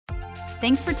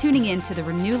Thanks for tuning in to the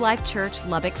Renew Life Church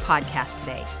Lubbock podcast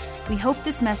today. We hope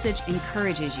this message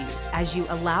encourages you as you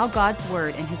allow God's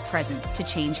word and his presence to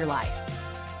change your life.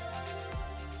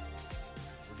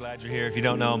 We're glad you're here. If you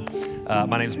don't know,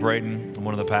 my name's Braden. I'm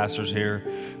one of the pastors here.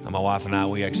 My wife and I,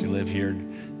 we actually live here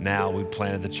now. We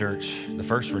planted the church, the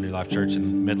first Renew Life Church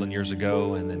in Midland years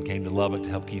ago, and then came to Lubbock to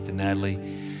help Keith and Natalie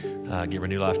get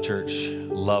Renew Life Church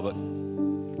Lubbock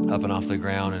up and off the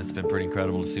ground, and it's been pretty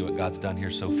incredible to see what God's done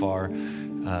here so far.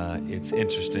 It's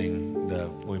interesting,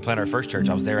 when we planted our first church,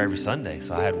 I was there every Sunday,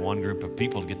 so I had one group of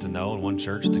people to get to know and one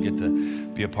church to get to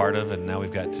be a part of, and now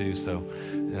we've got two, so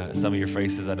some of your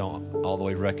faces I don't all the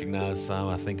way recognize, some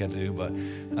I think I do, but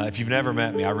if you've never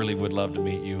met me, I really would love to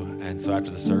meet you, and so after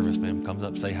the service, man, come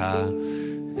up, say hi,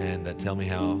 and tell me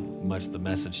how much the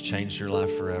message changed your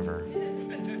life forever.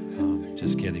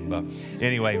 Just kidding, but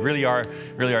anyway, really are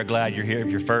glad you're here.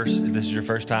 If this is your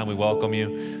first time, we welcome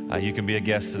you. You can be a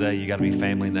guest today. You got to be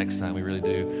family next time. We really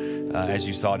do. As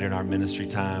you saw during our ministry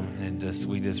time, and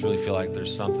we just really feel like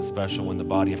there's something special when the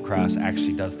body of Christ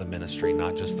actually does the ministry,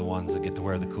 not just the ones that get to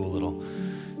wear the cool little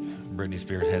Britney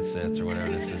Spears headsets or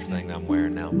whatever this thing that I'm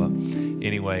wearing now. But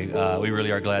anyway, we really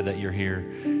are glad that you're here,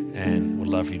 and would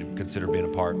love for you to consider being a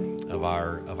part of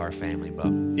our family. But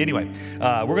anyway,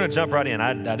 we're going to jump right in.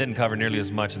 I didn't cover nearly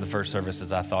as much in the first service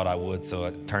as I thought I would, so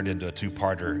it turned into a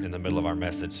two-parter in the middle of our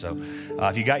message. So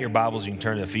if you got your Bibles, you can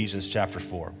turn to Ephesians chapter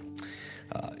 4.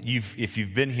 If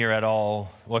you've been here at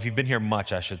all, well, if you've been here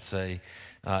much, I should say,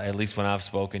 at least when I've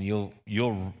spoken,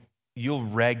 you'll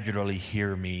regularly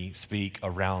hear me speak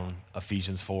around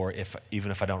Ephesians 4.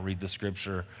 Even if I don't read the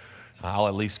scripture, I'll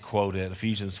at least quote it.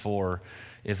 Ephesians 4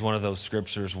 is one of those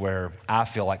scriptures where I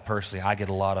feel like personally I get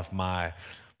a lot of my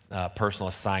personal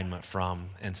assignment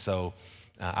from. And so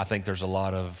I think there's a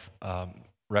lot of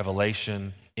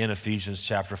revelation in Ephesians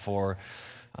chapter 4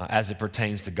 as it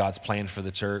pertains to God's plan for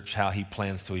the church, how he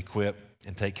plans to equip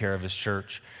and take care of his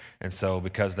church. And so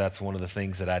because that's one of the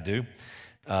things that I do,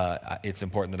 it's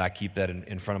important that I keep that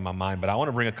in front of my mind. But I want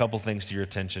to bring a couple things to your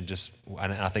attention,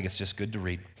 and I think it's just good to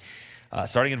read.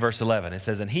 Starting in verse 11, it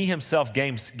says, "And he himself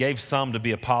gave some to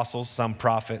be apostles, some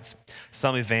prophets,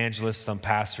 some evangelists, some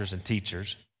pastors and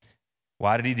teachers."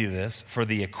 Why did he do this? "For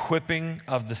the equipping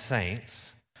of the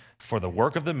saints, for the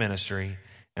work of the ministry,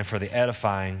 and for the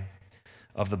edifying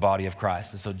of the body of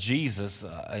Christ." And so Jesus,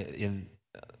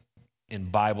 in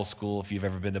Bible school, if you've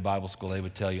ever been to Bible school, they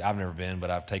would tell you, I've never been,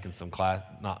 but I've taken some class,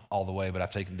 not all the way, but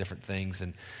I've taken different things,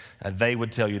 and they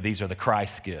would tell you these are the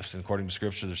Christ gifts. And according to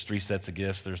Scripture, there's three sets of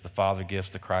gifts. There's the Father gifts,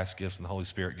 the Christ gifts, and the Holy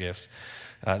Spirit gifts.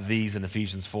 These in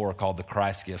Ephesians 4 are called the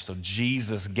Christ gifts. So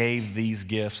Jesus gave these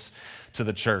gifts to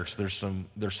the church. There's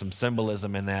some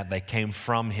symbolism in that. They came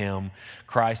from him.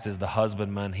 Christ is the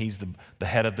husbandman. He's the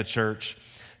head of the church.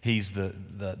 He's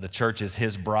the church is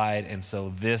his bride, and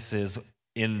so this is,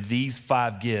 in these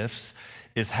five gifts,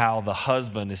 is how the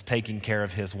husband is taking care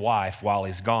of his wife while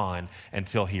he's gone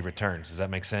until he returns. Does that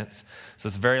make sense? So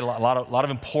it's a lot of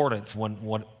importance when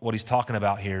what he's talking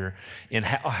about here in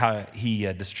how he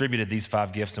distributed these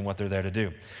five gifts and what they're there to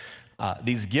do.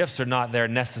 These gifts are not there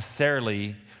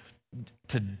necessarily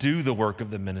to do the work of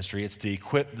the ministry. It's to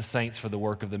equip the saints for the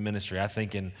work of the ministry. I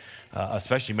think in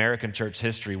especially American church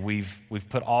history, we've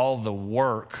put all the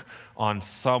work on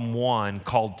someone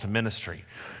called to ministry.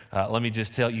 Let me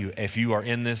just tell you, if you are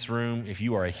in this room, if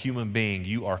you are a human being,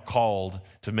 you are called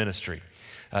to ministry.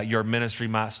 Your ministry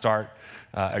might start,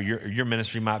 your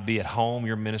ministry might be at home.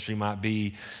 Your ministry might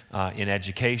be in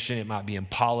education. It might be in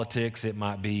politics. It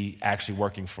might be actually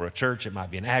working for a church. It might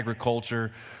be in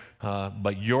agriculture.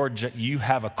 But you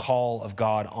have a call of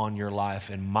God on your life,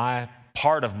 and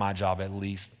part of my job, at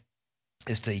least,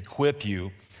 is to equip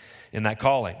you in that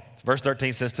calling. Verse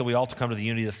 13 says, "Till we all come to the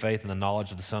unity of the faith and the knowledge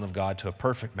of the Son of God, to a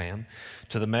perfect man,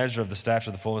 to the measure of the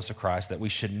stature of the fullness of Christ, that we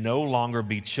should no longer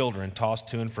be children, tossed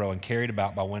to and fro and carried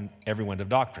about by every wind of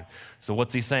doctrine." So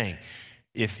what's he saying?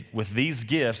 If with these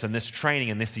gifts and this training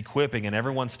and this equipping and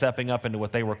everyone stepping up into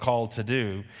what they were called to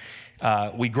do,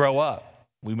 we grow up.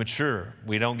 We mature.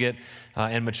 We don't get,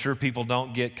 and mature people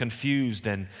don't get confused.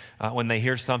 And when they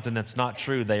hear something that's not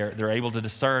true, they're able to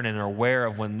discern and are aware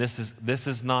of when this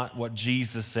is not what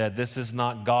Jesus said. This is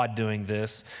not God doing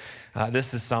this.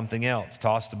 This is something else.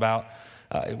 Tossed about,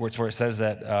 where it says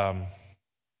that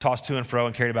tossed to and fro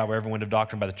and carried about by every wind of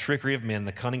doctrine by the trickery of men,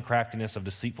 the cunning craftiness of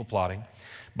deceitful plotting,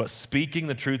 but speaking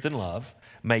the truth in love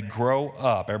may grow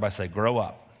up. Everybody say, grow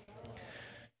up.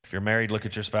 If you're married, look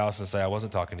at your spouse and say, I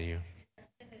wasn't talking to you.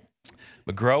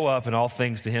 But grow up in all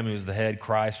things to him who is the head,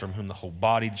 Christ, from whom the whole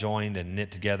body joined and knit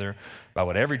together by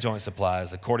what every joint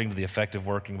supplies, according to the effective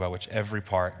working by which every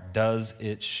part does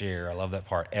its share. I love that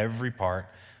part. Every part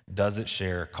does its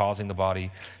share, causing the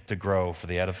body to grow for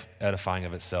the edifying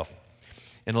of itself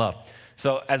in love.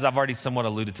 So as I've already somewhat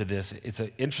alluded to this, it's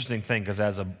an interesting thing because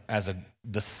as a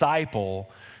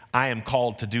disciple, I am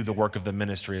called to do the work of the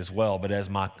ministry as well. But as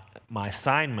my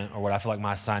assignment, or what I feel like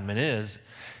my assignment is,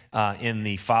 in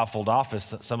the fivefold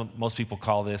office, most people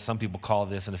call this, some people call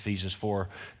this in Ephesians 4,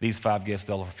 these 5 gifts,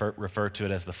 they'll refer to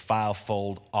it as the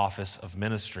fivefold office of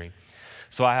ministry.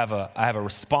 So I have a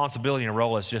responsibility and a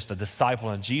role as just a disciple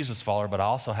and Jesus follower, but I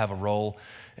also have a role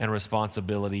and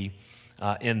responsibility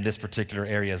in this particular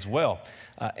area as well.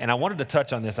 And I wanted to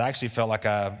touch on this. I actually felt like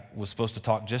I was supposed to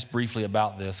talk just briefly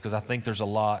about this because I think there's a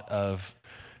lot of,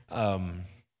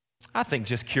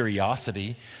 just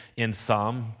curiosity in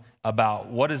some about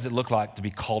what does it look like to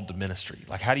be called to ministry?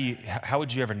 Like how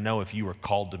would you ever know if you were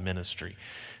called to ministry?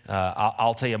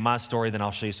 I'll tell you my story, then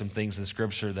I'll show you some things in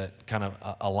Scripture that kind of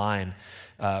align.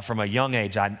 From a young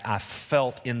age, I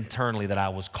felt internally that I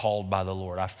was called by the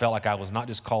Lord. I felt like I was not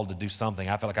just called to do something.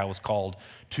 I felt like I was called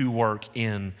to work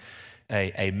in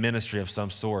a ministry of some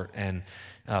sort. And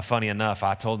funny enough,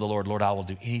 I told the Lord, I will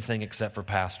do anything except for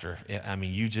pastor. I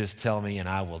mean, you just tell me and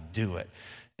I will do it.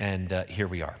 And here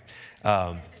we are.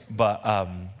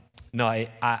 No,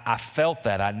 I felt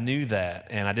that, I knew that,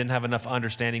 and I didn't have enough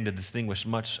understanding to distinguish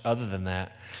much other than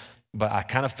that, but I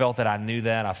kind of felt that I knew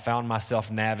that. I found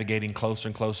myself navigating closer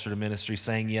and closer to ministry,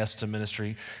 saying yes to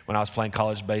ministry. When I was playing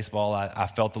college baseball, I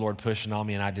felt the Lord pushing on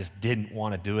me, and I just didn't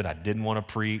want to do it. I didn't want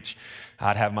to preach.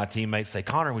 I'd have my teammates say,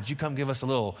 Connor, would you come give us a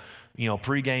little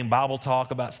pregame Bible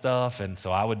talk about stuff? And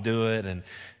so I would do it, and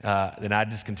then I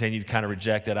just continued to kind of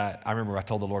reject it. I remember I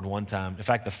told the Lord one time, in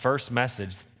fact, the first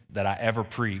message that I ever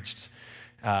preached,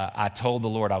 I told the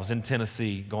Lord, I was in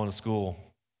Tennessee going to school,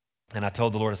 and I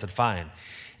told the Lord, I said, fine,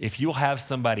 if you'll have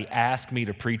somebody ask me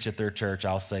to preach at their church,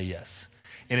 I'll say yes.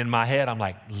 And in my head, I'm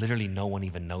like, literally no one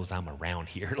even knows I'm around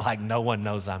here. Like no one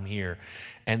knows I'm here.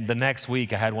 And the next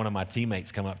week, I had one of my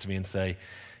teammates come up to me and say,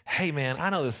 hey man, I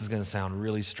know this is going to sound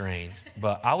really strange,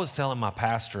 but I was telling my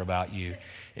pastor about you,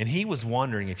 and he was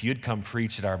wondering if you'd come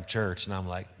preach at our church. And I'm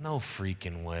like, no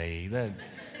freaking way.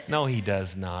 No, he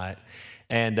does not.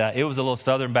 And it was a little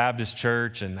Southern Baptist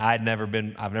church, and I've never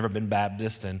been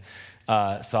Baptist, and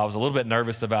so I was a little bit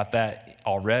nervous about that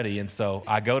already. And so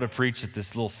I go to preach at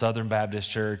this little Southern Baptist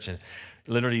church, and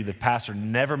literally the pastor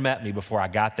never met me before I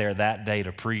got there that day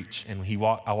to preach. And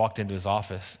I walked into his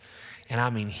office, and I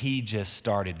mean, he just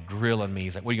started grilling me.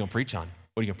 He's like, what are you going to preach on?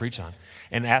 What are you going to preach on?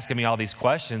 And asking me all these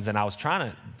questions, and I was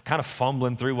trying to kind of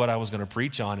fumbling through what I was going to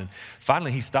preach on. And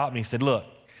finally he stopped me. He said, look,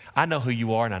 I know who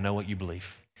you are, and I know what you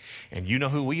believe. And you know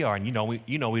who we are, and you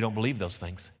know we don't believe those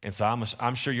things. And so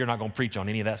I'm sure you're not going to preach on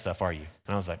any of that stuff, are you?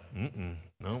 And I was like,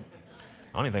 no.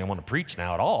 I don't even think I want to preach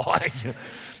now at all.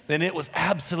 And it was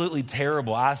absolutely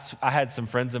terrible. I had some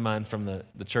friends of mine from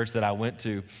the church that I went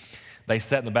to. They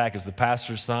sat in the back. It was the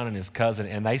pastor's son and his cousin,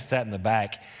 and they sat in the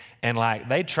back. And like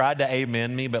they tried to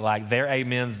amen me, but like their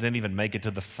amens didn't even make it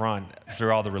to the front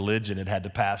through all the religion it had to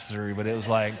pass through. But it was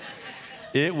like,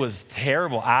 it was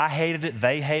terrible. I hated it.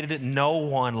 They hated it. No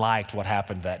one liked what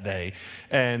happened that day.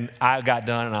 And I got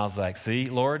done, and I was like, see,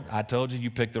 Lord, I told you,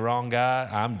 you picked the wrong guy.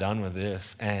 I'm done with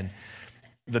this. And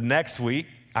the next week,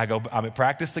 I'm at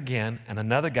practice again, and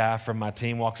another guy from my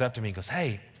team walks up to me and goes,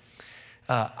 hey,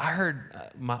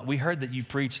 we heard that you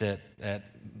preached at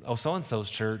so-and-so's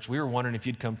church. We were wondering if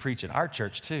you'd come preach at our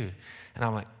church too. And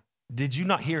I'm like, did you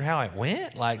not hear how it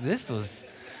went? Like this was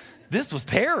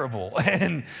terrible.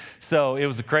 And so it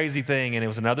was a crazy thing, and it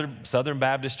was another Southern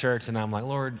Baptist church, and I'm like,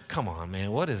 Lord, come on,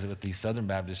 man, what is it with these Southern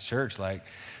Baptist church?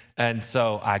 And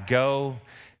so I go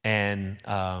and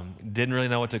didn't really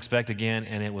know what to expect again,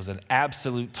 and it was an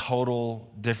absolute, total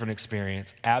different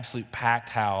experience, absolute packed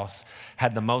house,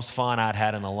 had the most fun I'd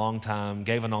had in a long time,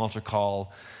 gave an altar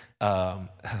call.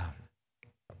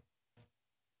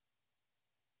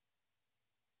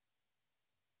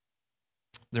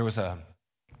 There was an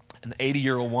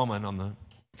 80-year-old woman on the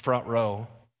front row,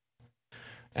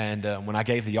 and when I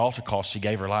gave the altar call, she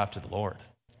gave her life to the Lord.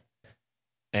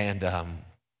 And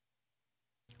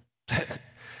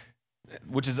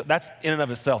that's in and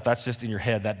of itself, that's just in your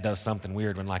head, that does something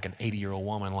weird when like an 80-year-old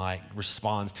woman like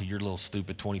responds to your little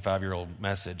stupid 25-year-old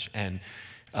message. And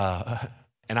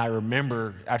I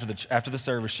remember after the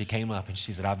service, she came up and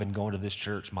she said, I've been going to this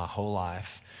church my whole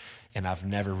life, and I've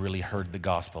never really heard the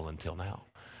gospel until now.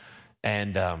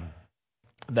 And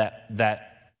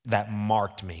that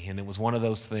marked me. And it was one of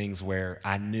those things where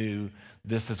I knew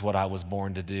this is what I was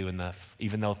born to do. And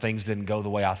even though things didn't go the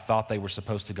way I thought they were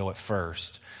supposed to go at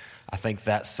first, I think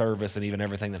that service and even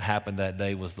everything that happened that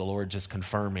day was the Lord just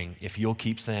confirming, if you'll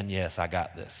keep saying, yes, I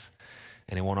got this.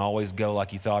 and it won't always go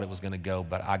like you thought it was going to go,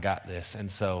 but I got this. And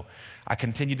so I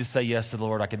continued to say yes to the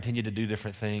Lord. I continued to do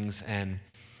different things, and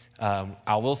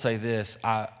I will say this,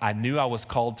 I knew I was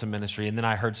called to ministry, and then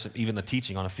I heard even the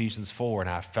teaching on Ephesians 4, and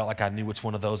I felt like I knew which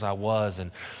one of those I was,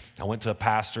 and I went to a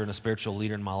pastor and a spiritual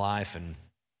leader in my life and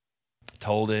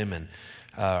told him, and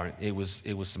it was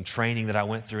some training that I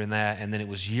went through in that, and then it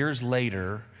was years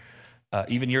later,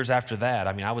 even years after that,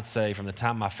 I mean, I would say from the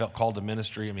time I felt called to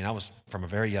ministry, I mean, I was from a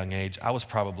very young age, I was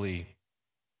probably,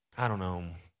 I don't know,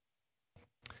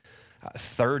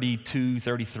 32,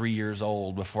 33 years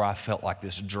old before I felt like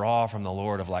this draw from the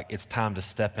Lord of like, it's time to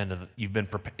step into you've been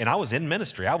prepared. And I was in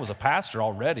ministry. I was a pastor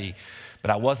already, but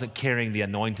I wasn't carrying the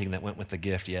anointing that went with the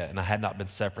gift yet. And I had not been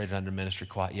separated under ministry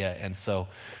quite yet. And so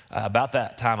about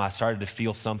that time, I started to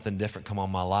feel something different come on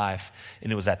my life.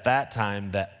 And it was at that time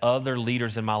that other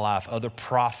leaders in my life, other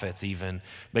prophets even,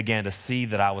 began to see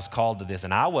that I was called to this.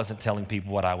 And I wasn't telling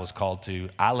people what I was called to.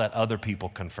 I let other people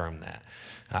confirm that.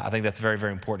 I think that's very,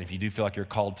 very important. If you do feel like you're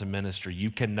called to ministry,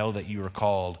 you can know that you are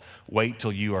called. Wait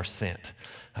till you are sent.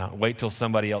 Wait till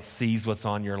somebody else sees what's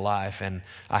on your life. And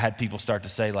I had people start to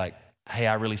say like, hey,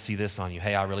 I really see this on you.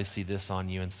 Hey, I really see this on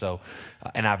you. And so,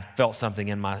 and I felt something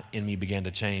in me began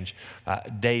to change.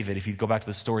 David, if you go back to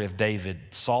the story of David,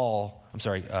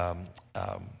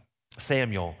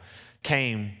 Samuel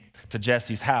came to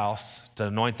Jesse's house to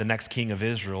anoint the next king of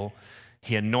Israel.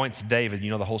 He anoints David.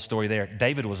 You know the whole story there.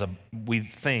 David was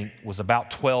about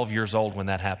 12 years old when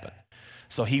that happened.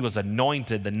 So he was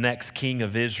anointed the next king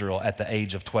of Israel at the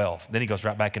age of 12. Then he goes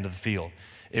right back into the field.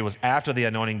 It was after the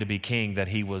anointing to be king that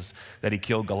he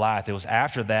killed Goliath. It was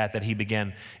after that he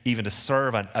began even to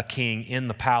serve a king in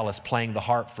the palace, playing the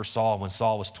harp for Saul when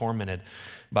Saul was tormented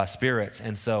by spirits.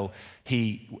 And so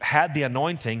he had the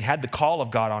anointing, had the call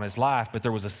of God on his life, but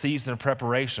there was a season of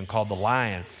preparation called the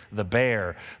lion, the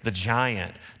bear, the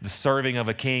giant, the serving of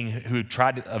a king who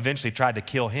eventually tried to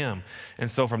kill him.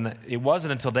 And so it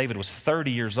wasn't until David was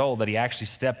 30 years old that he actually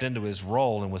stepped into his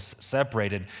role and was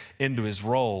separated into his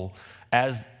role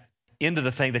into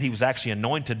the thing that he was actually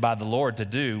anointed by the Lord to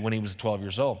do when he was 12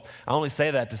 years old. I only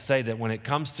say that to say that when it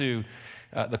comes to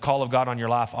the call of God on your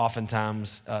life,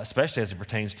 oftentimes, especially as it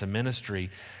pertains to ministry,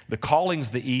 the calling's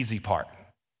the easy part.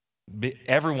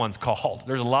 Everyone's called.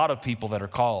 There's a lot of people that are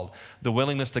called. The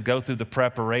willingness to go through the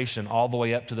preparation all the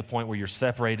way up to the point where you're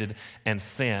separated and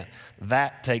sent,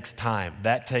 that takes time.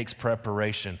 That takes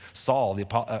preparation. Saul,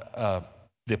 the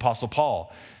Apostle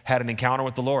Paul, had an encounter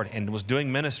with the Lord and was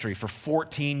doing ministry for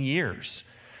 14 years.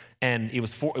 And it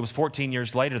was 14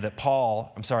 years later that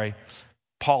Paul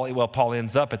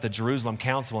ends up at the Jerusalem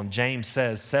Council, and James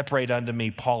says, separate unto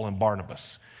me Paul and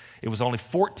Barnabas. It was only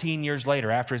 14 years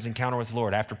later after his encounter with the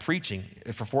Lord, after preaching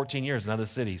for 14 years in other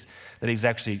cities, that he was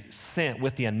actually sent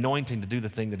with the anointing to do the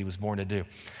thing that he was born to do.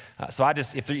 So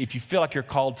if you feel like you're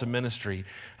called to ministry,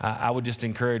 I would just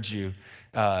encourage you,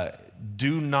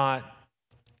 do not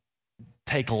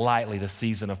take lightly the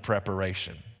season of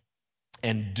preparation,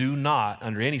 and do not,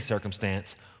 under any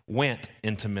circumstance, went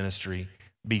into ministry,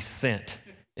 be sent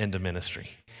into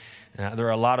ministry. There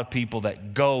are a lot of people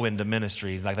that go into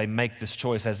ministry, like they make this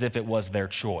choice as if it was their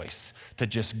choice to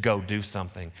just go do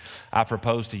something. I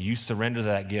propose to you, surrender to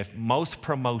that gift. Most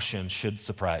promotion should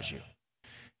surprise you.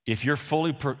 If you're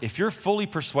fully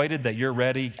persuaded that you're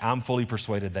ready, I'm fully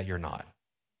persuaded that you're not.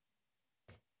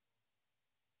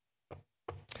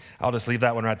 I'll just leave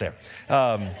that one right there.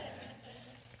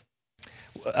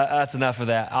 That's enough of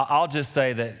that. I'll just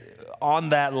say that on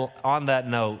that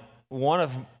note,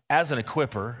 as an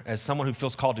equipper, as someone who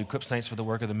feels called to equip saints for the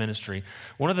work of the ministry,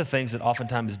 one of the things that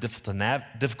oftentimes is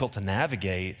difficult to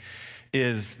navigate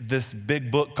is this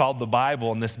big book called the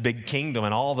Bible and this big kingdom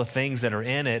and all the things that are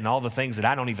in it and all the things that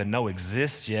I don't even know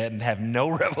exist yet and have no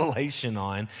revelation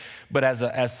on. But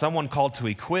as someone called to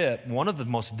equip, one of the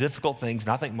most difficult things,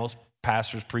 and I think most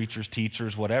pastors, preachers,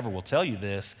 teachers, whatever will tell you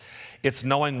this, it's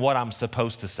knowing what I'm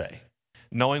supposed to say,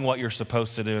 knowing what you're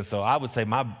supposed to do. And so I would say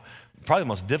probably the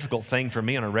most difficult thing for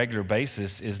me on a regular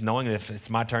basis is knowing that if it's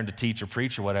my turn to teach or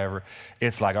preach or whatever,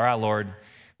 it's like, all right, Lord,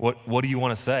 what do you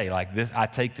want to say? Like this, I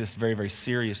take this very, very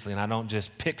seriously, and I don't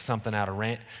just pick something out of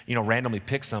randomly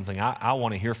pick something. I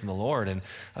want to hear from the Lord. And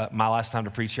my last time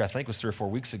to preach here, I think was 3 or 4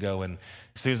 weeks ago. And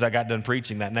as soon as I got done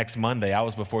preaching that next Monday, I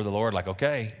was before the Lord, like,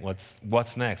 okay,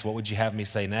 what's next? What would you have me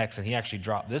say next? And He actually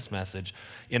dropped this message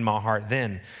in my heart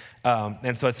then.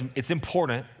 And so it's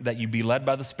important that you be led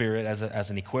by the Spirit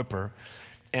as an equipper.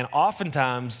 And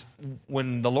oftentimes,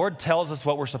 when the Lord tells us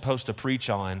what we're supposed to preach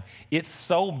on, it's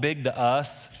so big to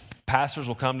us, pastors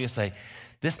will come to you and say,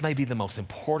 this may be the most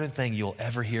important thing you'll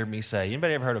ever hear me say.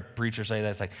 Anybody ever heard a preacher say that?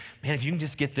 It's like, man, if you can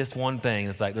just get this one thing,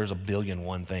 it's like there's a billion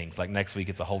one things. Like next week,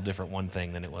 it's a whole different one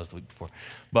thing than it was the week before.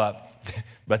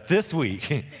 But this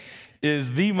week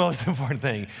is the most important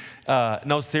thing.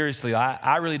 No, seriously,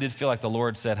 I really did feel like the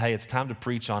Lord said, hey, it's time to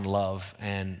preach on love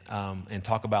and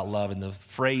talk about love. And the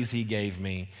phrase he gave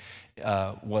me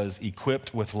was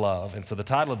equipped with love. And so the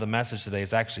title of the message today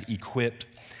is actually equipped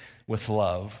with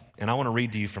love. And I want to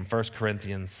read to you from 1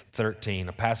 Corinthians 13,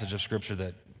 a passage of scripture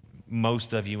that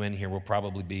most of you in here will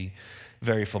probably be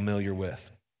very familiar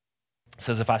with. It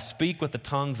says, if I speak with the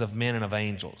tongues of men and of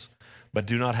angels, but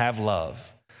do not have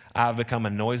love, I have become a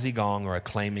noisy gong or a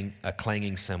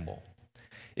clanging cymbal.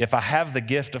 If I have the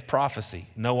gift of prophecy,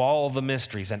 know all the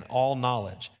mysteries and all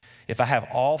knowledge, if I have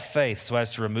all faith so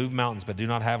as to remove mountains but do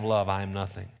not have love, I am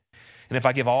nothing. And if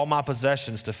I give all my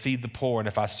possessions to feed the poor, and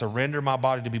if I surrender my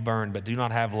body to be burned but do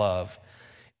not have love,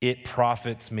 it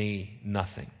profits me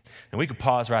nothing. And we could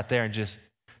pause right there and just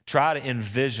try to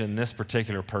envision this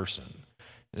particular person.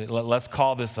 Let's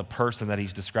call this a person that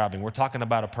he's describing. We're talking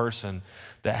about a person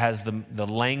that has the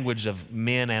language of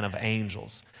men and of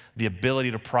angels, the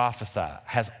ability to prophesy,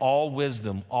 has all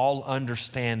wisdom, all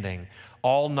understanding,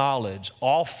 all knowledge,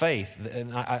 all faith,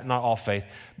 not all faith,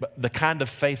 but the kind of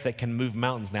faith that can move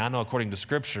mountains. Now, I know according to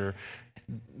Scripture,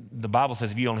 the Bible says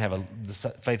if you only have the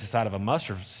faith the size of a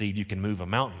mustard seed, you can move a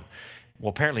mountain. Well,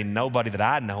 apparently nobody that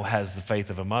I know has the faith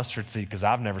of a mustard seed because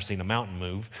I've never seen a mountain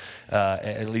move,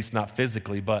 at least not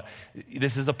physically. But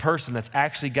this is a person that's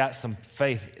actually got some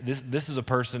faith. This is a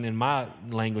person, in my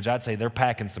language, I'd say they're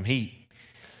packing some heat.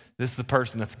 This is a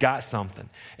person that's got something.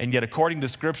 And yet, according to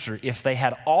Scripture, if they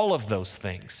had all of those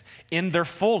things in their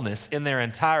fullness, in their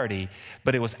entirety,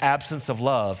 but it was absence of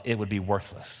love, it would be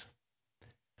worthless. It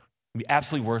would be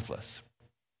absolutely worthless.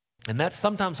 And that's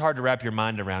sometimes hard to wrap your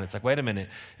mind around. It's like, wait a minute,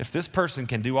 if this person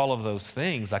can do all of those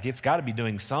things, like it's got to be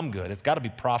doing some good. It's got to be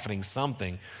profiting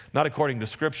something. Not according to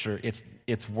Scripture,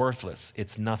 it's worthless.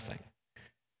 It's nothing.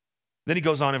 Then he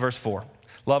goes on in verse 4.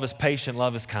 Love is patient,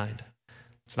 love is kind.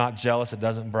 It's not jealous, it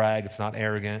doesn't brag, it's not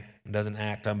arrogant, it doesn't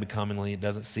act unbecomingly, it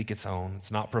doesn't seek its own,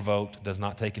 it's not provoked, it does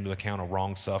not take into account a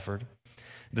wrong suffered.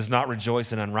 It does not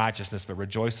rejoice in unrighteousness, but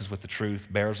rejoices with the truth,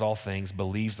 bears all things,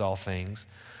 believes all things,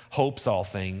 hopes all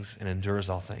things, and endures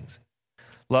all things.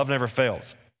 Love never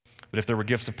fails, but if there were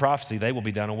gifts of prophecy, they will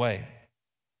be done away.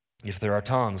 If there are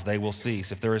tongues, they will cease.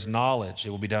 If there is knowledge, it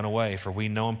will be done away. For we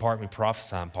know in part, we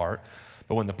prophesy in part,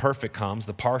 but when the perfect comes,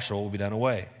 the partial will be done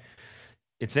away.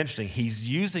 It's interesting,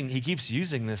 he keeps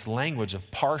using this language of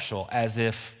partial as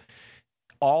if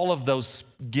all of those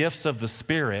gifts of the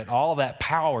Spirit, all that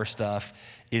power stuff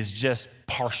is just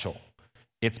partial.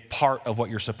 It's part of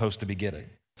what you're supposed to be getting.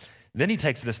 Then he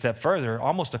takes it a step further,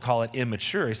 almost to call it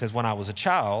immature. He says, when I was a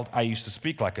child, I used to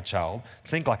speak like a child,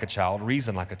 think like a child,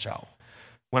 reason like a child.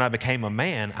 When I became a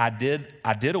man, I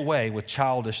did away with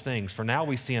childish things. For now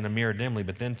we see in a mirror dimly,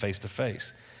 but then face to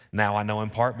face. Now I know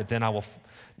in part, but then I will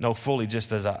know fully,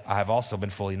 just as I have also been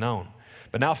fully known.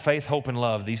 But now faith, hope, and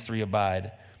love, these three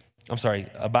abide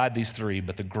these three,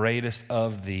 but the greatest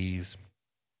of these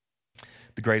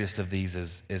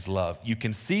is love. You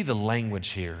can see the language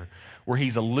here where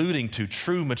he's alluding to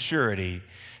true maturity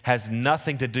has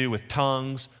nothing to do with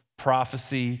tongues,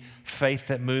 prophecy, faith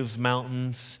that moves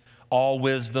mountains, all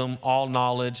wisdom, all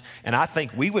knowledge. And I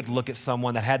think we would look at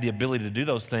someone that had the ability to do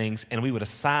those things and we would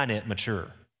assign it mature.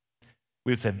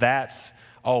 We would say,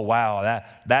 oh wow,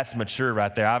 that's mature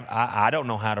right there. I don't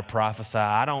know how to prophesy.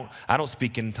 I don't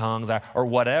speak in tongues or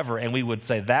whatever. And we would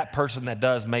say that person that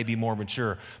does may be more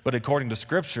mature. But according to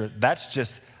Scripture, that's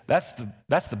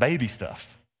the baby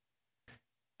stuff.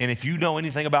 And if you know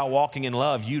anything about walking in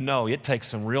love, you know it takes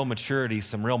some real maturity,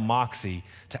 some real moxie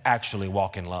to actually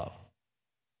walk in love.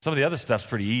 Some of the other stuff's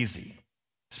pretty easy,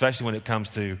 especially when it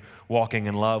comes to walking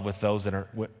in love with those that are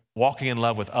walking in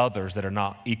love with others that are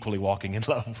not equally walking in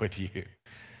love with you.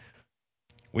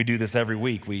 We do this every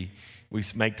week. We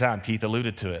make time. Keith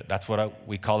alluded to it. That's what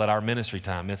we call it our ministry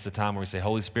time. It's the time where we say,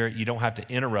 Holy Spirit, you don't have to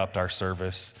interrupt our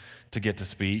service to get to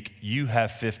speak. You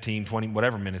have 15, 20,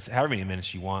 whatever minutes, however many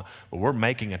minutes you want, but we're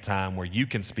making a time where you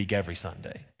can speak every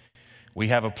Sunday. We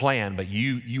have a plan, but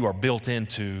you are built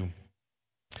into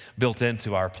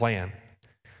our plan.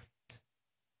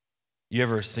 You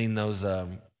ever seen those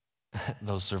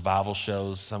survival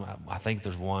shows? I think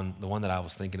there's one. The one that I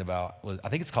was thinking about I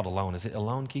think it's called Alone. Is it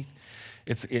Alone, Keith?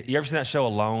 You ever seen that show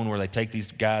Alone, where they take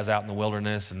these guys out in the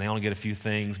wilderness and they only get a few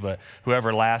things, but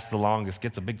whoever lasts the longest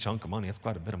gets a big chunk of money. It's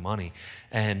quite a bit of money.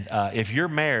 And if you're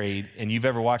married and you've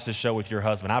ever watched this show with your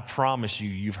husband, I promise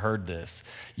you've heard this.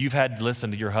 You've had to listen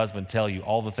to your husband tell you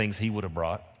all the things he would have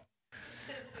brought.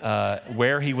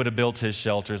 where he would have built his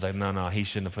shelters. Like, no, he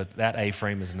shouldn't have put, that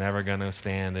A-frame is never going to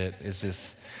stand it. It's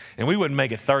just, and we wouldn't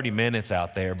make it 30 minutes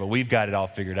out there, but we've got it all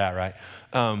figured out, right?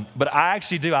 But I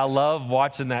actually do. I love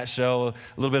watching that show,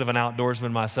 a little bit of an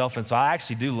outdoorsman myself, and so I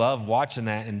actually do love watching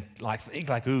that and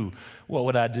think, ooh, what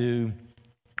would I do?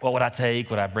 What would I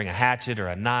take? Would I bring a hatchet or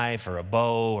a knife or a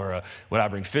bow, or would I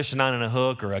bring fishing line and a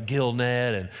hook or a gill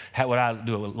net? And how would I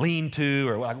do a lean-to,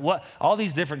 or what? All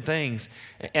these different things.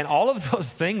 And all of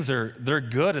those things they're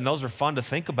good, and those are fun to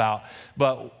think about.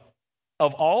 But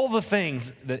of all the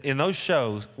things that in those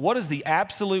shows, what is the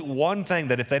absolute one thing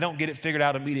that if they don't get it figured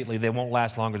out immediately, they won't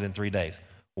last longer than 3 days?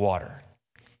 Water.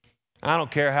 I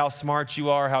don't care how smart you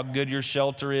are, how good your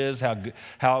shelter is,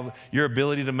 how your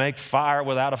ability to make fire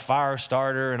without a fire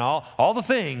starter, and all the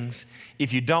things.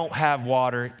 If you don't have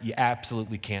water, you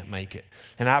absolutely can't make it.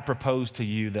 And I propose to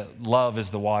you that love is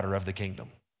the water of the kingdom.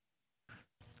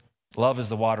 Love is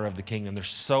the water of the kingdom. There's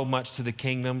so much to the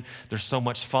kingdom. There's so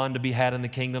much fun to be had in the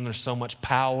kingdom. There's so much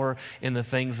power in the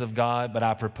things of God. But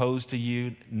I propose to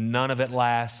you, none of it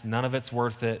lasts. None of it's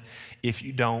worth it if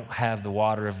you don't have the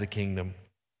water of the kingdom,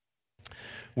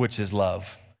 which is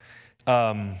love.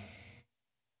 I'm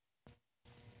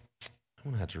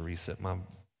going to have to reset my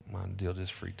deal.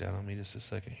 Just freaked out on me just a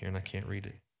second here, and I can't read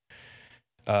it.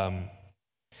 I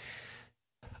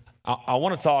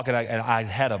want to talk, and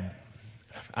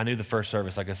I knew the first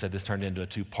service, like I said, this turned into a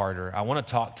two-parter. I want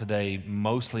to talk today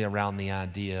mostly around the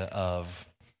idea of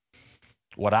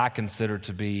what I consider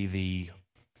to be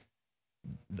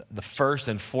the first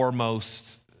and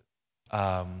foremost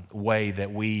way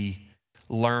that we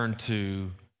learn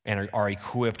to and are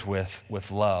equipped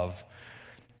with love.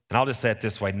 And I'll just say it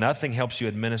this way: nothing helps you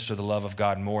administer the love of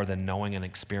God more than knowing and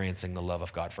experiencing the love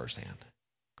of God firsthand.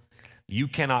 You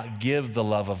cannot give the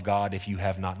love of God if you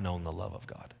have not known the love of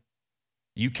God.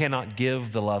 You cannot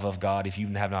give the love of God if you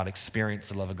have not experienced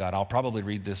the love of God. I'll probably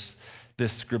read this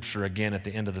scripture again at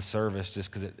the end of the service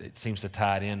just because it seems to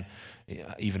tie it in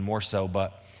even more so.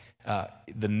 But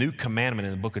the new commandment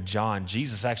in the book of John,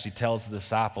 Jesus actually tells the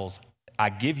disciples, I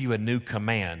give you a new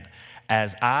command.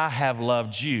 As I have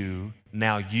loved you,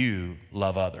 now you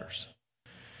love others.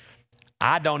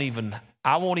 I won't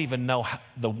even know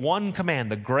the one command,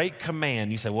 the great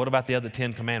command. You say, what about the other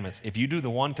 10 commandments? If you do the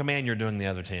one command, you're doing the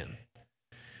other 10.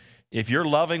 If you're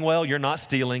loving well, you're not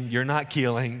stealing, you're not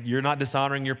killing, you're not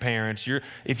dishonoring your parents.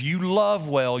 If you love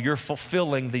well, you're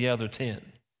fulfilling the other 10.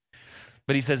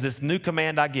 But he says, this new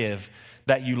command I give,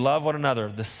 that you love one another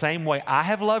the same way I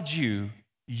have loved you,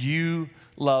 you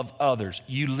love others.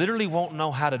 You literally won't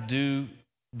know how to do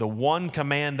the one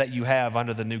command that you have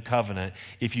under the new covenant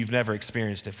if you've never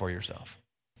experienced it for yourself.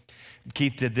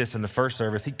 Keith did this in the first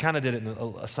service. He kind of did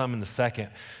it some in the second.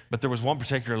 But there was one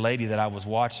particular lady that I was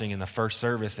watching in the first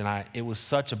service, and it was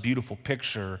such a beautiful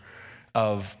picture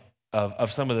of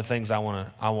some of the things I want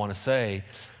to say,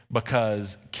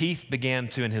 because Keith began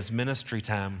to, in his ministry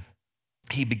time,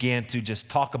 he began to just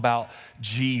talk about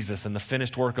Jesus and the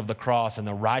finished work of the cross and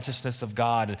the righteousness of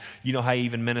God. And you know how he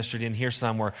even ministered in here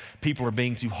somewhere, people are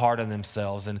being too hard on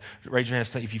themselves. And raise your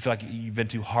hand if you feel like you've been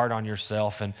too hard on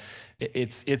yourself. And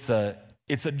it's a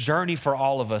journey for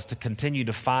all of us to continue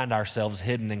to find ourselves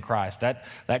hidden in Christ.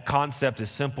 That concept is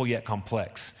simple yet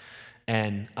complex.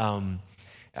 And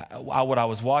what I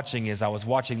was watching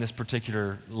this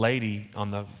particular lady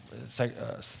on the second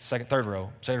or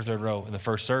third row in the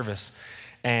first service.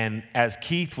 And as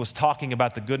Keith was talking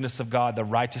about the goodness of God, the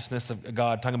righteousness of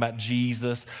God, talking about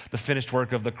Jesus, the finished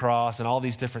work of the cross, and all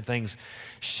these different things,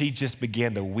 she just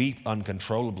began to weep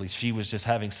uncontrollably. She was just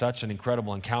having such an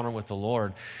incredible encounter with the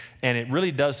Lord. And it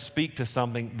really does speak to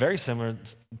something very similar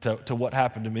to what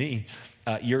happened to me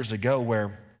years ago,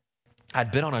 where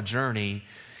I'd been on a journey,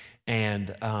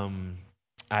 and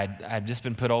I'd just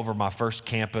been put over my first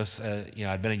campus.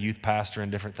 I'd been a youth pastor and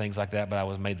different things like that, but I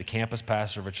was made the campus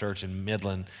pastor of a church in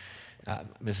Midland.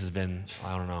 This has been,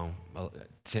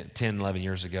 10, 11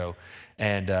 years ago.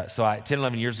 And 10,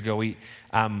 11 years ago,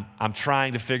 I'm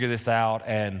trying to figure this out,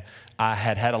 and I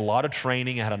had a lot of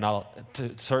training. I had to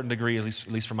a certain degree, at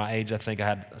least for my age, I think I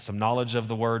had some knowledge of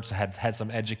the words, had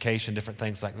some education, different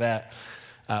things like that.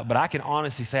 But I can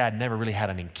honestly say I'd never really had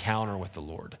an encounter with the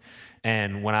Lord.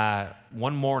 And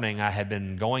one morning I had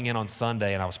been going in on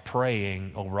Sunday, and I was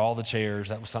praying over all the chairs.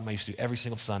 That was something I used to do every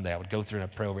single Sunday. I would go through and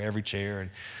I'd pray over every chair.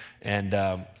 And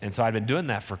so I'd been doing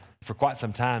that for quite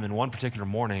some time. And one particular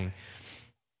morning,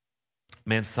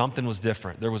 man, something was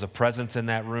different. There was a presence in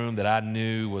that room that I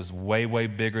knew was way, way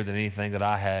bigger than anything that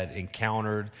I had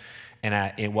encountered.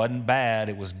 And it wasn't bad,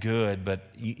 it was good. But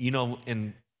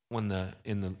in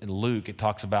in Luke, it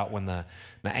talks about when the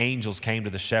angels came to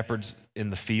the shepherds in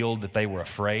the field that they were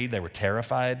afraid, they were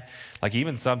terrified. Like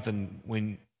even something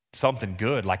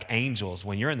good like angels,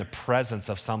 when you're in the presence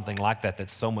of something like that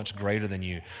that's so much greater than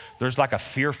you, there's like a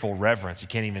fearful reverence. You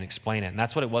can't even explain it. And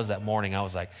that's what it was that morning. I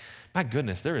was like, my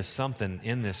goodness, there is something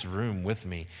in this room with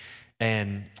me.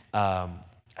 And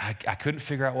I couldn't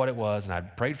figure out what it was, and I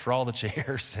prayed for all the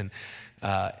chairs.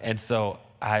 And so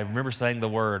I remember saying the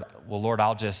word, well, Lord,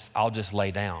 I'll just lay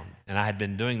down. And I had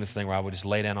been doing this thing where I would just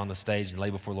lay down on the stage and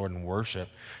lay before the Lord and worship.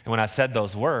 And when I said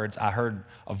those words, I heard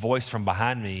a voice from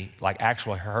behind me, like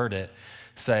actually heard it,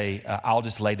 say, I'll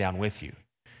just lay down with you.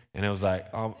 And it was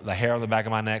like the hair on the back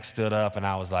of my neck stood up, and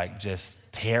I was like just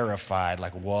terrified,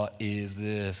 like, what is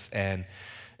this? And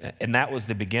that was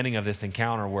the beginning of this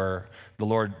encounter where the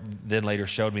Lord then later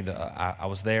showed me that I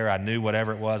was there. I knew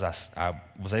whatever it was. I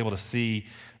was able to see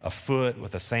a foot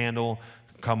with a sandal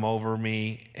come over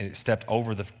me, and it stepped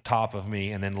over the top of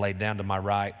me and then laid down to my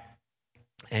right.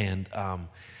 And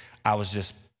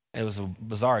it was a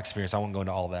bizarre experience. I won't go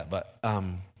into all that, but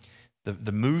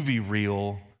the movie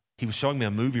reel, he was showing me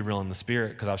a movie reel in the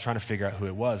spirit because I was trying to figure out who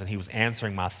it was, and he was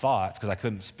answering my thoughts because I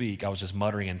couldn't speak. I was just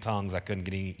muttering in tongues. I couldn't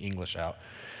get any English out.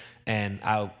 And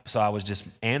so I was just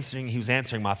answering, he was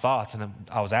answering my thoughts, and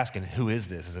I was asking, who is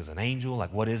this? Is this an angel?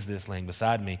 Like, what is this laying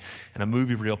beside me? And a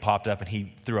movie reel popped up, and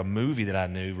he, through a movie that I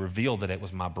knew, revealed that it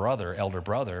was my brother, elder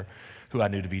brother, who I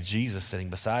knew to be Jesus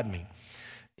sitting beside me.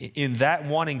 In that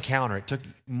one encounter, it took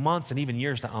months and even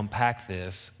years to unpack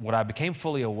this. What I became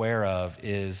fully aware of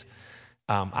is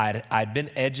I'd been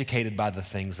educated by the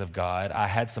things of God. I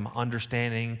had some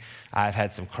understanding. I've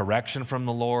had some correction from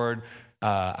the Lord.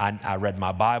 I read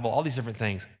my Bible, all these different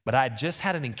things. But I just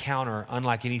had an encounter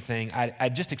unlike anything. I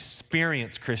just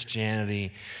experienced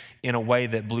Christianity in a way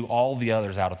that blew all the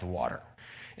others out of the water.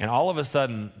 And all of a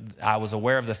sudden, I was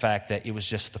aware of the fact that it was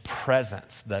just the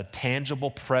presence, the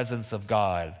tangible presence of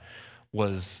God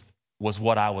was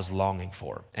what I was longing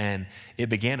for. And it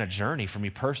began a journey for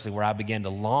me personally where I began to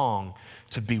long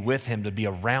to be with him, to be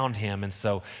around him. And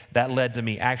so that led to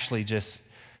me actually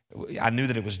I knew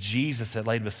that it was Jesus that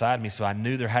laid beside me, so I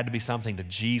knew there had to be something to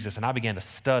Jesus. And I began to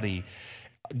study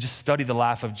the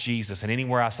life of Jesus. And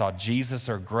anywhere I saw Jesus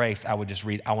or grace, I would just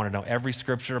read. I want to know every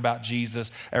scripture about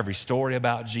Jesus, every story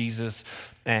about Jesus.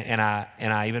 And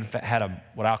I even had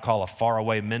what I'll call a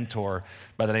faraway mentor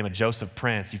by the name of Joseph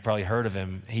Prince. You've probably heard of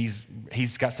him. He's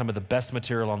got some of the best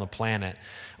material on the planet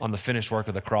on the finished work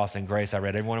of the cross and grace. I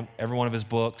read every one of his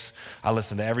books. I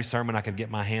listened to every sermon I could get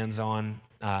my hands on.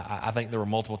 I think there were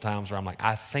multiple times where I'm like,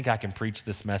 I think I can preach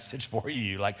this message for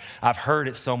you. Like, I've heard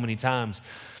it so many times.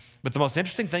 But the most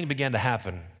interesting thing began to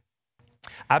happen.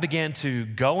 I began to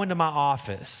go into my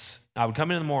office. I would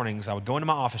come in the mornings. I would go into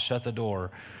my office, shut the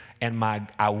door, and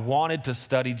I wanted to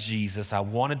study Jesus. I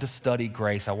wanted to study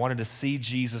grace. I wanted to see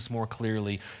Jesus more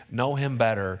clearly, know him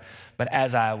better. But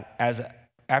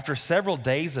after several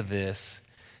days of this,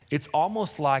 it's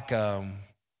almost like I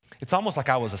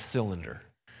was a cylinder.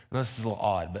 I know this is a little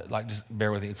odd, but just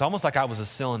bear with me. It's almost like I was a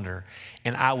cylinder,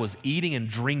 and I was eating and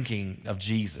drinking of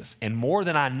Jesus, and more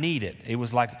than I needed. It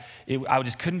was like I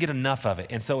just couldn't get enough of it,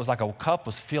 and so it was like a cup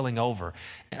was filling over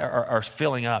or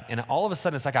filling up, and all of a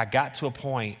sudden it's like I got to a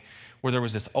point where there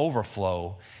was this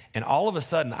overflow, and all of a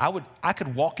sudden I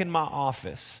could walk in my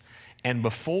office, and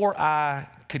before I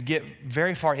could get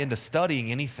very far into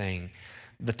studying anything,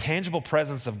 the tangible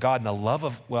presence of God and the love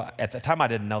of, at the time I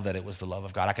didn't know that it was the love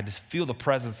of God. I could just feel the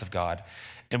presence of God.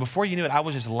 And before you knew it, I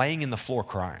was just laying in the floor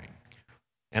crying.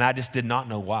 And I just did not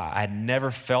know why. I had never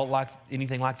felt like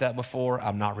anything like that before.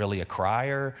 I'm not really a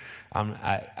crier.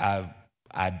 I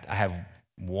have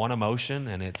one emotion,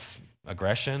 and it's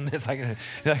aggression. It's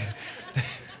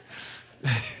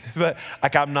but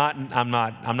like I'm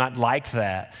not like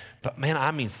that. But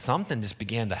man, something just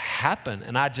began to happen,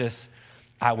 and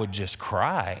I would just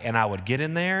cry, and I would get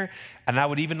in there, and I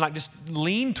would even just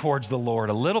lean towards the Lord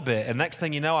a little bit. And next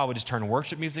thing you know, I would just turn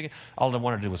worship music. All I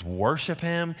wanted to do was worship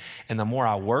him. And the more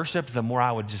I worshiped, the more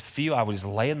I would just feel, I would just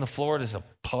lay in the floor, just a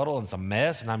puddle and some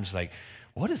mess. And I'm just like,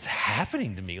 what is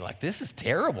happening to me? Like, this is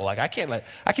terrible. Like, I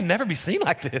can never be seen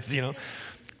like this,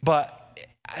 But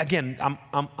again,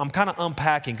 I'm kind of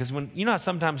unpacking, because when, how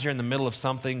sometimes you're in the middle of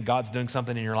something, God's doing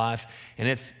something in your life, and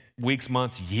it's weeks,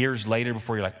 months, years later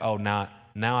before you're like, oh, now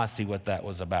I see what that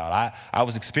was about. I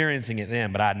was experiencing it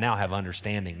then, but I now have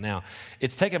understanding. Now,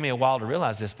 it's taken me a while to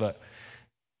realize this, but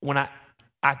when I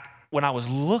was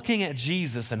looking at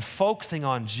Jesus and focusing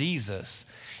on Jesus,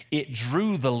 it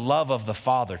drew the love of the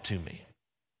Father to me.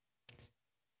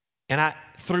 And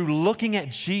through looking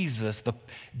at Jesus,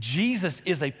 Jesus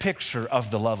is a picture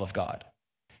of the love of God.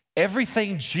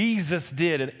 everything Jesus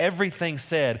did and everything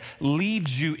said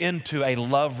leads you into a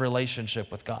love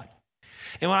relationship with God.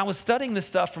 And when I was studying this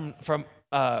stuff and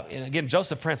again,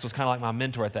 Joseph Prince was kind of like my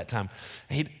mentor at that time.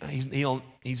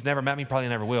 He's never met me, probably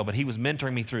never will, but he was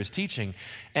mentoring me through his teaching.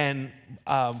 And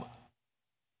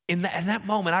in that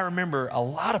moment, I remember a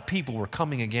lot of people were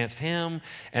coming against him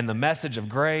and the message of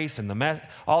grace and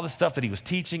all the stuff that he was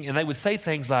teaching. And they would say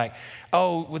things like,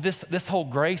 oh, with this whole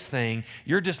grace thing,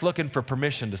 you're just looking for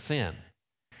permission to sin.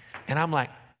 And I'm like,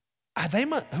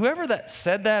 whoever that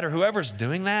said that or whoever's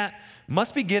doing that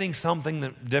must be getting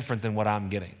something different than what I'm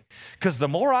getting. Because the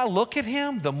more I look at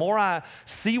him, the more I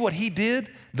see what he did,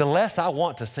 the less I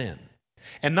want to sin.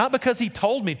 And not because he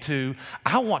told me to,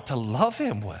 I want to love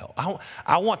him well.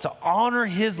 I want to honor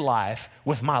his life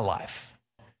with my life.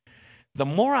 The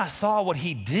more I saw what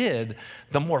he did,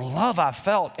 the more love I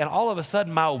felt. And all of a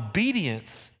sudden, my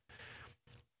obedience,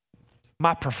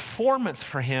 my performance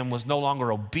for him was no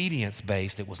longer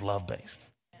obedience-based, it was love-based.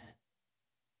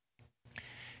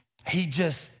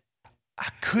 I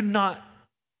could not,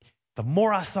 the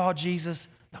more I saw Jesus,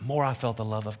 the more I felt the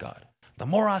love of God. The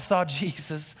more I saw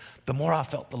Jesus, the more I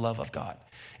felt the love of God.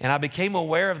 And I became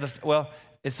aware of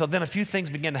so then a few things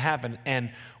began to happen.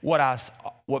 And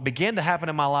what began to happen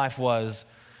in my life was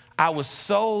I was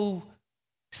so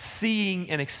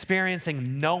seeing and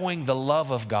experiencing, knowing the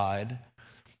love of God.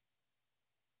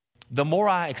 The more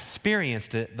I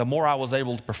experienced it, the more I was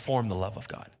able to perform the love of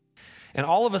God. And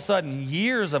all of a sudden,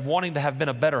 years of wanting to have been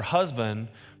a better husband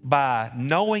by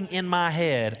knowing in my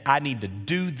head, I need to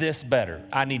do this better.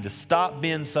 I need to stop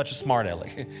being such a smart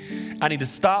aleck. I need to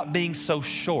stop being so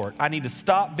short. I need to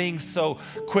stop being so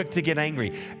quick to get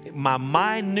angry. My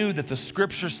mind knew that the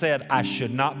scripture said I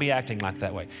should not be acting like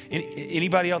that way.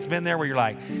 Anybody else been there where you're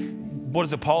like, what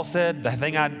is it Paul said? The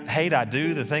thing I hate, I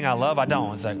do. The thing I love, I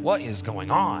don't. It's like, what is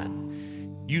going on?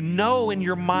 You know in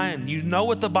your mind, you know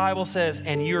what the Bible says,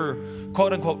 and you're,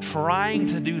 quote unquote, trying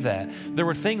to do that. There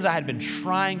were things I had been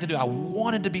trying to do. I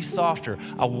wanted to be softer.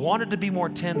 I wanted to be more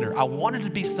tender. I wanted to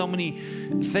be so many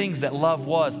things that love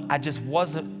was. I just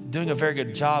wasn't doing a very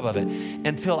good job of it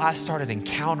until I started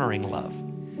encountering love.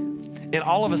 And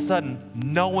all of a sudden,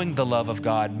 knowing the love of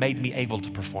God made me able to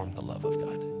perform the love of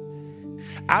God.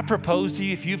 I propose to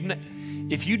you,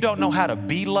 if you don't know how to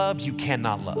be loved, you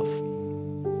cannot love.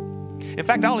 In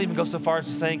fact, I'll even go so far as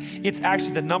to saying it's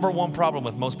actually the number one problem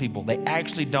with most people. They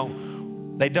actually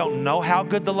don't know how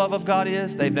good the love of God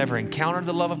is. They've never encountered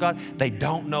the love of God. They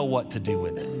don't know what to do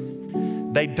with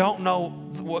it. They don't know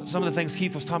what some of the things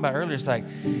Keith was talking about earlier. It's like,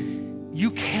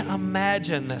 you can't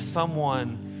imagine that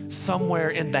someone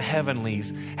somewhere in the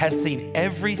heavenlies has seen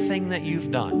everything that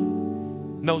you've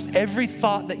done, knows every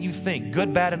thought that you think,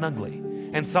 good, bad, and ugly.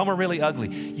 And some are really ugly.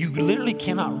 You literally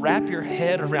cannot wrap your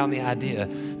head around the idea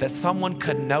that someone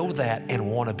could know that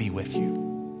and want to be with you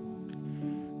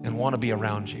and want to be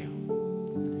around you.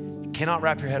 You cannot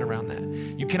wrap your head around that.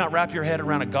 You cannot wrap your head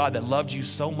around a God that loved you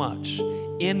so much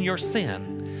in your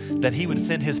sin that he would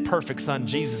send his perfect son,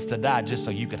 Jesus, to die just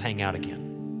so you could hang out again.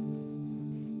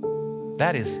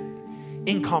 That is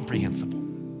incomprehensible.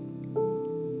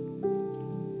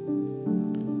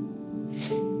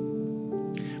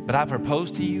 But I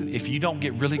propose to you, if you don't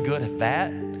get really good at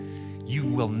that, you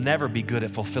will never be good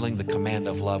at fulfilling the command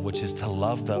of love, which is to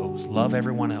love those, love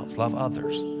everyone else, love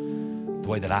others the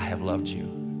way that I have loved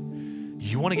you.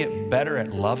 You want to get better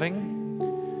at loving?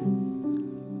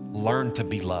 Learn to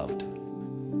be loved.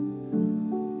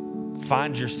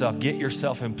 Get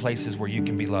yourself in places where you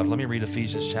can be loved. Let me read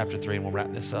Ephesians chapter 3 and we'll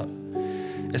wrap this up.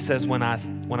 It says, when I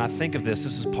think of this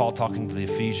is Paul talking to the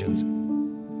Ephesians.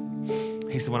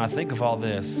 He said, when I think of all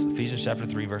this, Ephesians chapter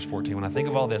 3, verse 14, when I think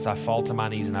of all this, I fall to my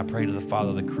knees and I pray to the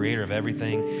Father, the creator of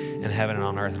everything in heaven and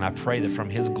on earth. And I pray that from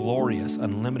his glorious,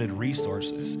 unlimited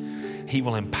resources, he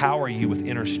will empower you with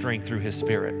inner strength through his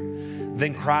Spirit.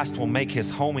 Then Christ will make his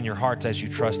home in your hearts as you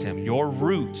trust him. Your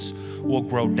roots will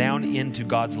grow down into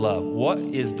God's love. What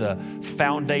is the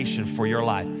foundation for your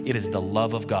life? It is the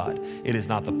love of God. It is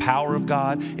not the power of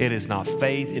God. It is not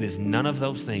faith. It is none of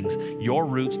those things. Your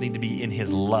roots need to be in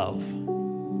his love.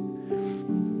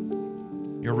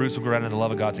 Your roots will grow down in the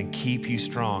love of God and keep you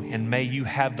strong. And may you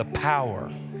have the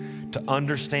power to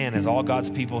understand, as all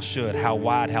God's people should, how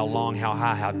wide, how long, how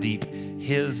high, how deep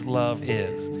his love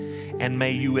is. And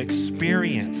may you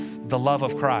experience the love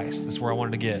of Christ. That's where I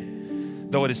wanted to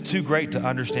get. Though it is too great to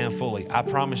understand fully, I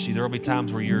promise you there will be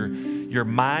times where your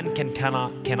mind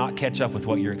cannot catch up with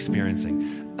what you're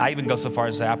experiencing. I even go so far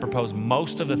as to say, I propose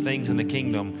most of the things in the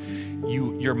kingdom,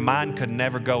 your mind could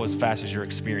never go as fast as your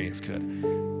experience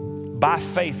could. By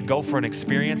faith, go for an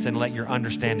experience and let your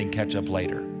understanding catch up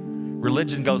later.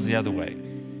 Religion goes the other way.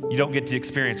 You don't get to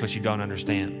experience what you don't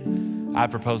understand. I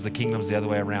propose the kingdom's the other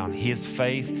way around. His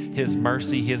faith, his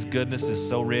mercy, his goodness is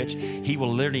so rich, he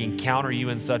will literally encounter you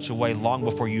in such a way long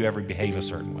before you ever behave a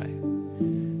certain way,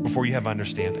 before you have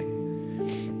understanding.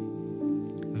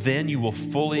 Then you will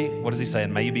fully, what does he say?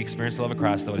 And may you be experienced the love of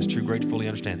Christ, though it is true, great to fully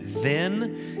understand.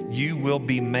 Then you will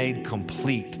be made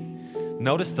complete.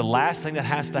 Notice the last thing that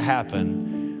has to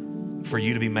happen for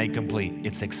you to be made complete,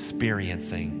 it's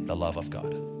experiencing the love of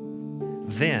God.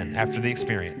 Then, after the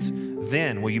experience,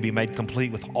 then will you be made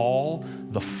complete with all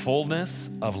the fullness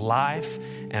of life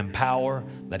and power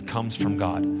that comes from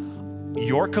God.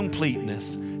 Your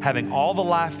completeness, having all the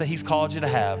life that he's called you to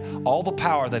have, all the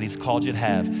power that he's called you to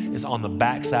have, is on the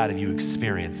backside of you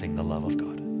experiencing the love of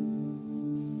God.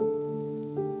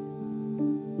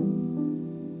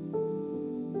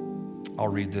 I'll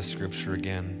read this scripture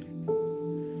again.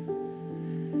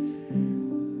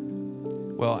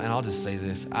 Well, and I'll just say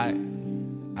this.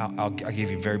 I'll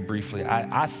give you very briefly.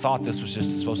 I thought this was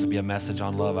just supposed to be a message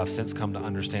on love. I've since come to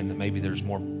understand that maybe there's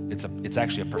more. It's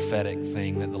actually a prophetic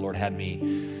thing that the Lord had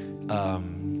me,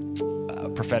 a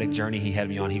prophetic journey he had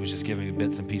me on. He was just giving me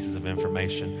bits and pieces of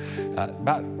information.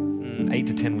 About 8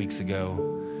 to 10 weeks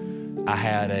ago, I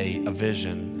had a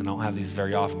vision, and I don't have these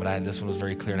very often, but this one was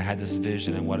very clear, and I had this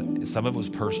vision, and some of it was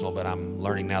personal, but I'm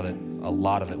learning now that a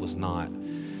lot of it was not.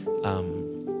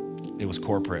 It was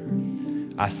corporate.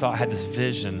 I had this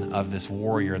vision of this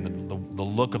warrior, and the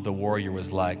look of the warrior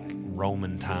was like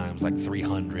Roman times, like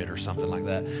 300 or something like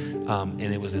that. And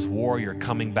it was this warrior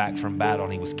coming back from battle,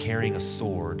 and he was carrying a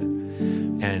sword.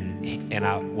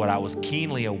 And what I was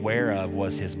keenly aware of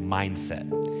was his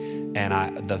mindset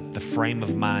and the frame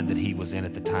of mind that he was in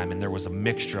at the time. And there was a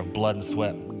mixture of blood and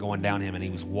sweat going down him, and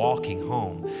he was walking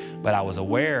home. But I was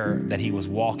aware that he was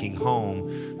walking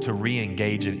home to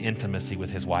re-engage in intimacy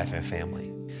with his wife and family.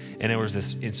 And there was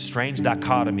this strange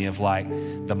dichotomy of like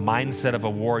the mindset of a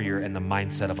warrior and the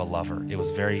mindset of a lover. It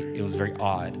was very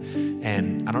odd.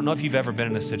 And I don't know if you've ever been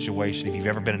in a situation, if you've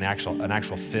ever been in an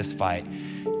actual fist fight,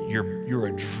 your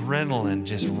adrenaline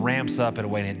just ramps up in a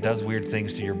way, and it does weird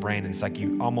things to your brain. And it's like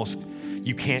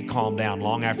you can't calm down.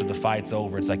 Long after the fight's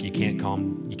over, it's like you can't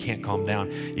calm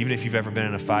down. Even if you've ever been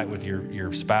in a fight with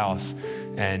your spouse,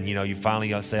 and you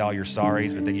finally say all your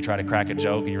sorries, but then you try to crack a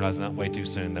joke and you realize, no, way too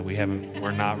soon, that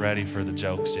we're not ready for the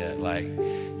jokes yet. Like,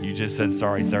 you just said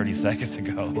sorry 30 seconds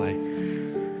ago. Like,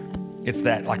 it's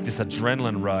that, like, this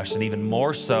adrenaline rush, and even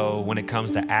more so when it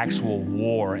comes to actual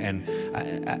war. And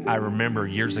I remember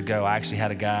years ago, I actually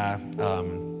had a guy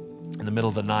in the middle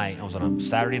of the night. I was on a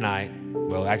Saturday night,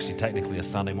 well, actually technically a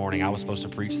Sunday morning. I was supposed to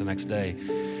preach the next day.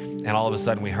 And all of a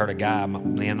sudden we heard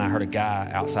Leanne and I heard a guy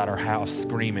outside our house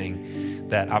screaming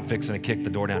that I'm fixing to kick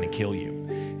the door down and kill you.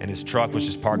 And his truck was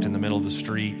just parked in the middle of the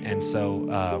street. And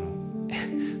so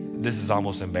this is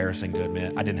almost embarrassing to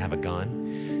admit, I didn't have a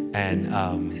gun.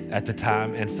 And at the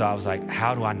time, and so I was like,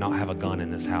 how do I not have a gun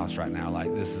in this house right now?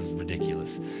 Like, this is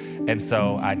ridiculous. And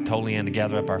so I told Leanne to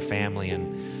gather up our family,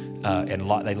 and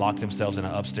they locked themselves in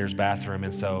an upstairs bathroom.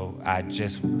 And so I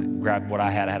just grabbed what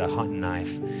I had. I had a hunting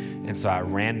knife. And so I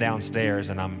ran downstairs,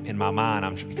 and in my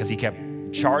mind, because he kept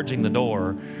charging the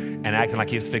door and acting like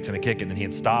he was fixing to kick it, and then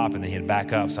he'd stop and then he'd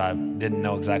back up. So I didn't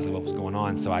know exactly what was going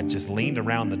on. So I just leaned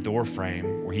around the door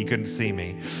frame where he couldn't see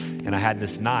me, and I had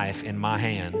this knife in my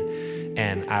hand.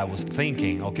 And I was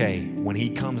thinking, okay, when he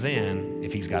comes in,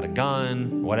 if he's got a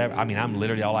gun, whatever, I mean, I'm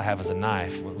literally, all I have is a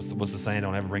knife. What's the saying?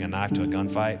 Don't ever bring a knife to a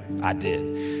gunfight. I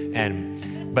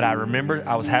did. But I remember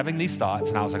I was having these thoughts,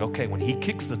 and I was like, okay, when he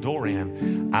kicks the door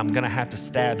in, I'm going to have to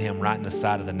stab him right in the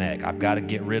side of the neck. I've got to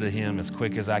get rid of him as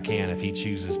quick as I can if he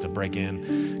chooses to break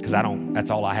in, because that's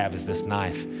all I have is this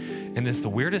knife. And the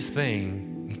weirdest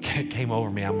thing came over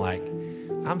me. I'm like,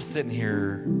 I'm sitting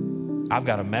here, I've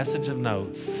got a message of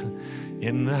notes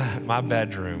in my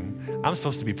bedroom. I'm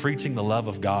supposed to be preaching the love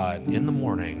of God in the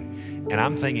morning, and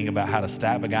I'm thinking about how to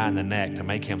stab a guy in the neck to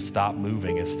make him stop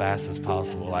moving as fast as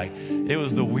possible. Like, it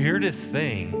was the weirdest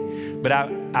thing. But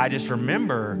I just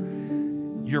remember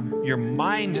your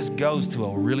mind just goes to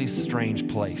a really strange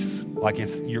place. Like,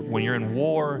 when you're in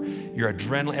war, your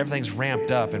adrenaline, everything's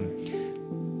ramped up. And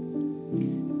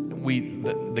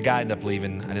the guy ended up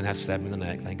leaving. I didn't have to stab him in the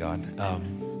neck, thank God.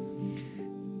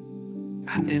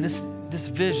 In this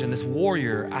vision, this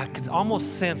warrior, I could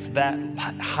almost sense that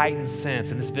heightened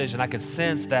sense in this vision. I could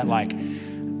sense that, like,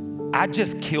 I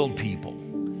just killed people.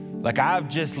 Like, I've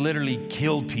just literally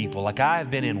killed people. Like,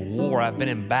 I've been in war, I've been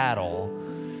in battle,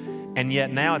 and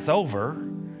yet now it's over.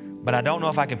 But I don't know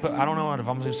if I don't know if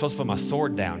I'm supposed to put my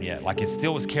sword down yet. Like, it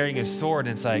still was carrying his sword,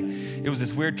 and it's like, it was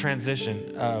this weird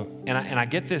transition. And I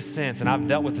get this sense, and I've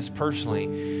dealt with this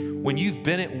personally. When you've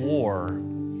been at war,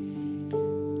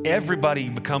 everybody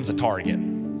becomes a target.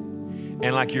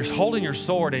 And like you're holding your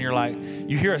sword and you're like,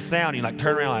 you hear a sound, you like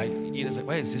turn around like, it's like,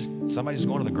 wait, it's just somebody's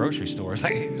going to the grocery store. It's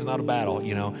like, it's not a battle,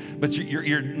 but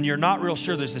you're not real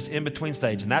sure. There's this in-between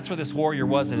stage. And that's where this warrior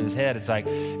was in his head. It's like,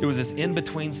 it was this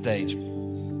in-between stage.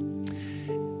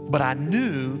 But I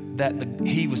knew that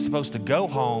he was supposed to go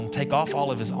home, take off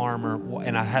all of his armor,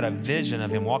 and I had a vision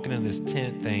of him walking into this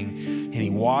tent thing, and he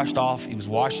was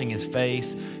washing his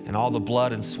face, and all the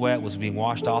blood and sweat was being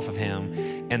washed off of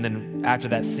him. And then after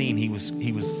that scene, he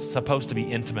was supposed to be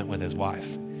intimate with his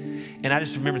wife. And I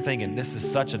just remember thinking,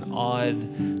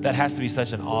 that has to be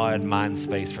such an odd mind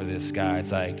space for this guy.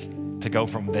 It's like to go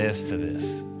from this to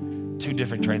this, two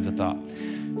different trains of thought.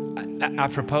 I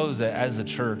propose that as a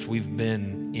church, we've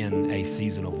been in a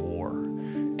season of war,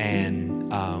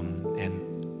 and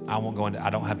I won't go into. I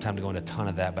don't have time to go into a ton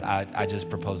of that, but I just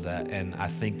propose that, and I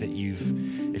think that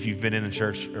if you've been in the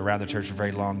church, around the church for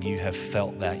very long, you have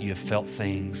felt that. You have felt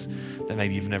things that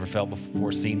maybe you've never felt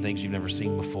before, seen things you've never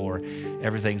seen before.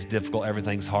 Everything's difficult,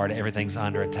 everything's hard, everything's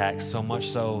under attack. So much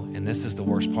so, and this is the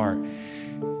worst part.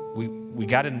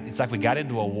 It's like we got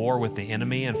into a war with the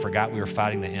enemy and forgot we were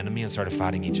fighting the enemy and started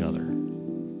fighting each other.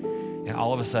 And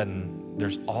all of a sudden,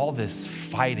 there's all this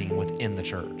fighting within the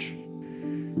church.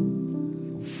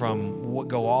 From what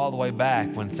go all the way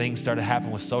back when things started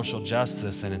happening with social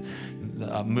justice and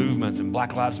movements and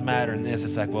Black Lives Matter and this,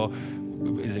 it's like, well,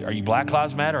 are you Black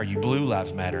Lives Matter or are you Blue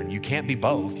Lives Matter? And you can't be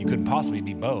both. You couldn't possibly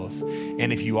be both.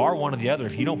 And if you are one or the other,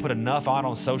 if you don't put enough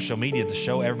on social media to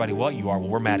show everybody what you are, well,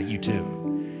 we're mad at you too.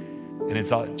 And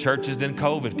it's all churches, then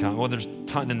COVID comes. Well,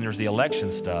 then there's the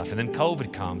election stuff, and then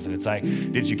COVID comes, and it's like,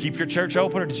 did you keep your church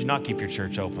open or did you not keep your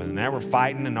church open? And now we're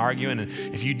fighting and arguing. And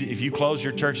if you closed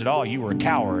your church at all, you were a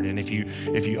coward. And if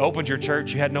you opened your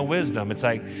church, you had no wisdom. It's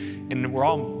like, and we're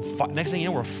all next thing you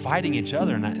know, we're fighting each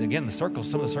other. And again, some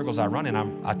of the circles I run in,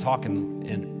 I talk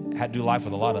and had to do life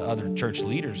with a lot of other church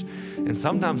leaders. And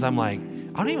sometimes I'm like,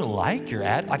 I don't even like your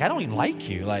I don't even like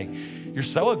you. Like, you're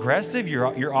so aggressive.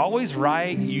 You're always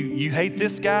right. You hate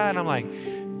this guy. And I'm like,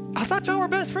 I thought y'all were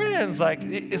best friends. Like,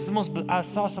 I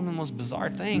saw some of the most bizarre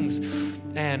things.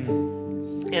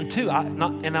 And two,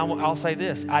 I'll say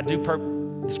this.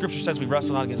 The scripture says we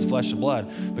wrestle not against flesh and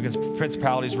blood, but against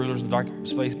principalities, rulers in the dark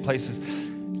places.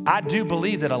 I do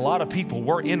believe that a lot of people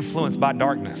were influenced by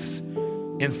darkness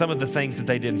in some of the things that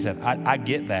they did and said. I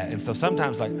get that. And so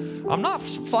sometimes, like, I'm not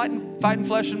fighting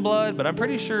flesh and blood, but I'm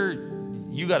pretty sure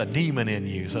you got a demon in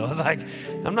you. So I was like,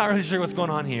 I'm not really sure what's going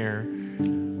on here.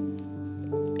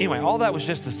 Anyway, all that was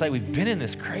just to say we've been in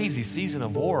this crazy season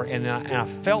of war, and I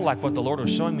felt like what the Lord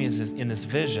was showing me in this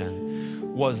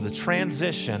vision was the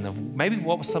transition of maybe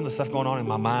what was some of the stuff going on in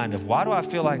my mind of why do I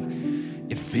feel like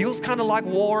it feels kind of like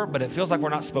war, but it feels like we're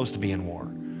not supposed to be in war.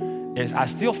 And I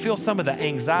still feel some of the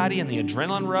anxiety and the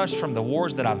adrenaline rush from the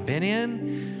wars that I've been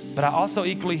in, but I also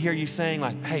equally hear you saying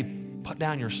like, hey, put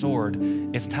down your sword.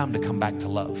 It's time to come back to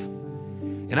love.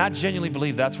 And I genuinely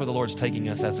believe that's where the Lord's taking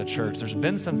us as a church. There's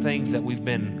been some things that we've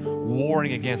been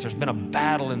warring against. There's been a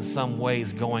battle in some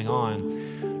ways going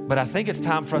on. But I think it's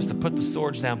time for us to put the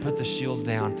swords down, put the shields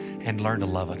down, and learn to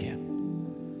love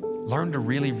again. Learn to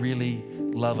really, really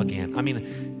love again. I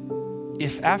mean,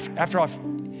 if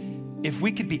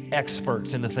we could be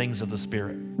experts in the things of the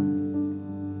Spirit,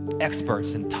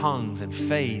 experts in tongues and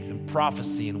faith and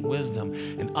prophecy and wisdom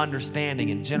and understanding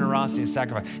and generosity and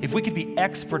sacrifice, if we could be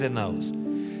expert in those,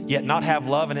 yet not have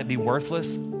love and it be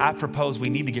worthless, I propose we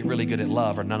need to get really good at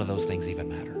love or none of those things even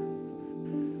matter.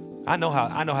 I know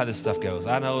how this stuff goes.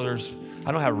 I know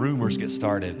how rumors get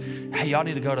started. Hey, y'all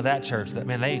need to go to that church. That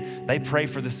man, they pray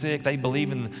for the sick. They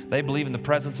believe in the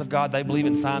presence of God. They believe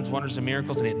in signs, wonders, and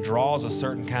miracles, and it draws a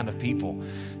certain kind of people.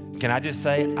 Can I just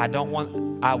say,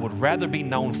 I would rather be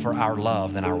known for our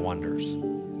love than our wonders.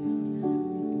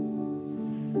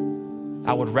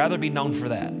 I would rather be known for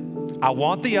that. I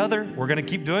want the other. We're going to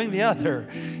keep doing the other.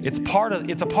 It's a part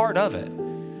of it.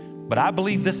 But I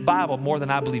believe this Bible more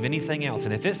than I believe anything else.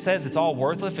 And if it says it's all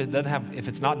worthless, if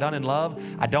it's not done in love,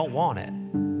 I don't want it.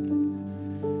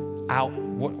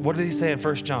 What did he say in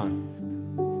 1 John?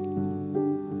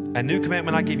 A new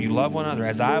commandment I give you, love one another.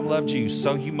 As I have loved you,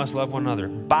 so you must love one another.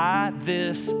 By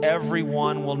this,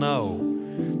 everyone will know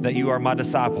that you are my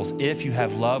disciples if you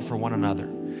have love for one another.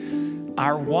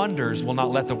 Our wonders will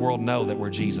not let the world know that we're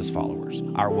Jesus followers.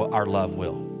 Our love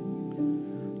will.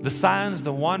 The signs,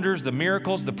 the wonders, the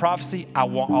miracles, the prophecy, I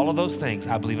want all of those things.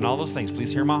 I believe in all those things.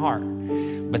 Please hear my heart.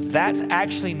 But that's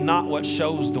actually not what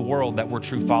shows the world that we're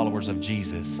true followers of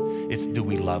Jesus. It's do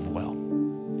we love well?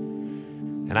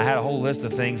 And I had a whole list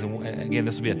of things, and again,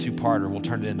 this will be a two-parter. We'll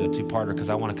turn it into a two-parter because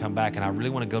I want to come back, and I really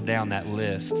want to go down that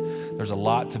list. There's a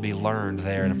lot to be learned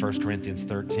there in 1 Corinthians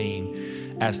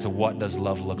 13 as to what does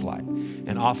love look like.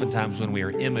 And oftentimes when we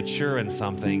are immature in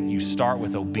something, you start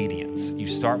with obedience. You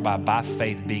start by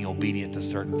faith being obedient to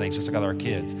certain things, just like with our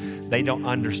kids. They don't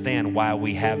understand why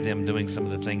we have them doing some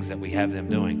of the things that we have them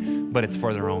doing, but it's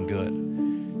for their own good.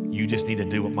 You just need to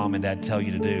do what mom and dad tell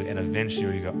you to do, and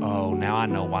eventually you go, oh, now I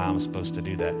know why I'm supposed to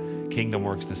do that. Kingdom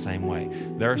works the same way.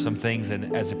 There are some things,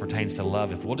 and as it pertains to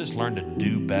love, if we'll just learn to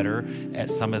do better at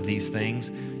some of these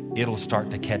things, it'll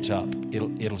start to catch up.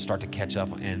 It'll start to catch up,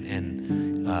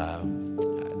 and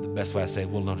the best way I say it,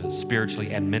 we'll know to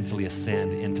spiritually and mentally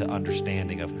ascend into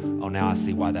understanding of, oh, now I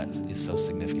see why that is so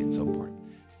significant, so important.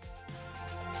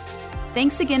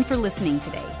 Thanks again for listening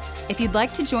today. If you'd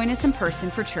like to join us in person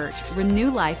for church,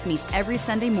 Renew Life meets every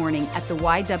Sunday morning at the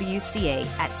YWCA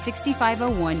at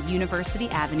 6501 University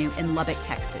Avenue in Lubbock,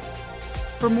 Texas.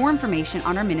 For more information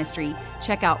on our ministry,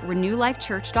 check out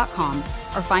renewlifechurch.com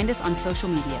or find us on social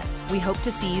media. We hope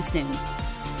to see you soon.